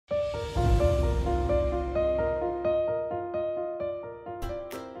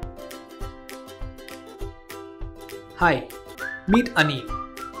Hi, meet Anil.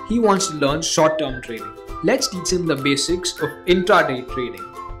 He wants to learn short-term trading. Let's teach him the basics of intraday trading.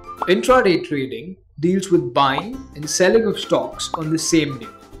 Intraday trading deals with buying and selling of stocks on the same day.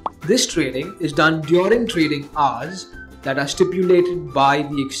 This trading is done during trading hours that are stipulated by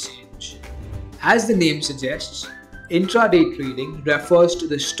the exchange. As the name suggests, intraday trading refers to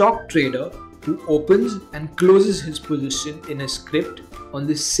the stock trader who opens and closes his position in a script on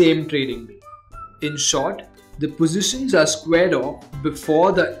the same trading day. In short, the positions are squared off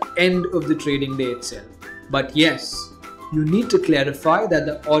before the end of the trading day itself. But yes, you need to clarify that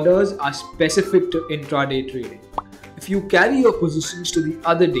the orders are specific to intraday trading. If you carry your positions to the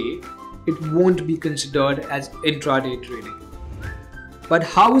other day, it won't be considered as intraday trading. But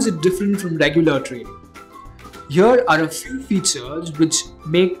how is it different from regular trading? Here are a few features which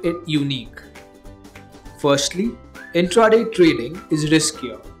make it unique. Firstly, intraday trading is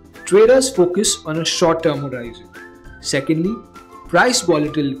riskier. Traders focus on a short-term horizon. Secondly, price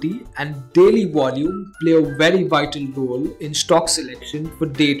volatility and daily volume play a very vital role in stock selection for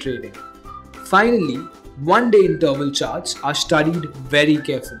day trading. Finally, one-day interval charts are studied very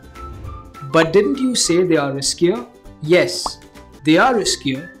carefully. But didn't you say they are riskier? Yes, they are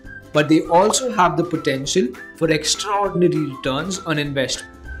riskier, but they also have the potential for extraordinary returns on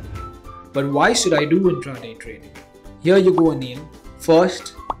investment. But why should I do intraday trading? Here you go, Anil.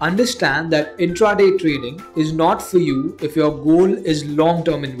 First, understand that intraday trading is not for you if your goal is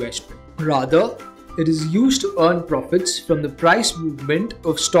long-term investment. Rather, it is used to earn profits from the price movement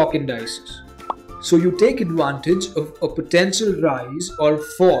of stock indices. So you take advantage of a potential rise or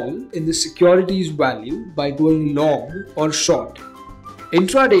fall in the security's value by going long or short.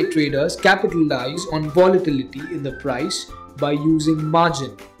 Intraday traders capitalize on volatility in the price by using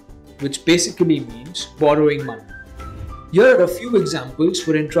margin, which basically means borrowing money. Here are a few examples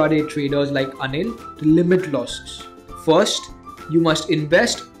for intraday traders like Anil to limit losses. First, you must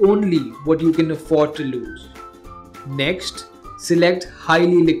invest only what you can afford to lose. Next, select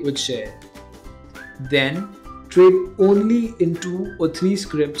highly liquid share. Then, trade only in 2 or 3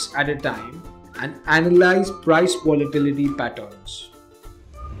 scripts at a time and analyze price volatility patterns.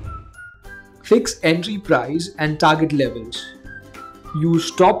 Fix entry price and target levels.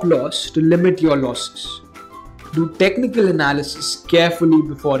 Use stop loss to limit your losses. Do technical analysis carefully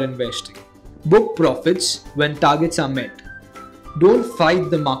before investing. Book profits when targets are met. Don't fight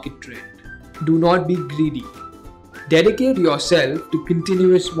the market trend. Do not be greedy. Dedicate yourself to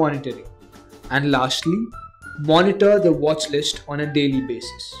continuous monitoring. And lastly, monitor the watch list on a daily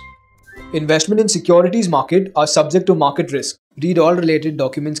basis. Investment in securities market are subject to market risk. Read all related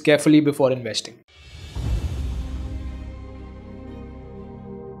documents carefully before investing.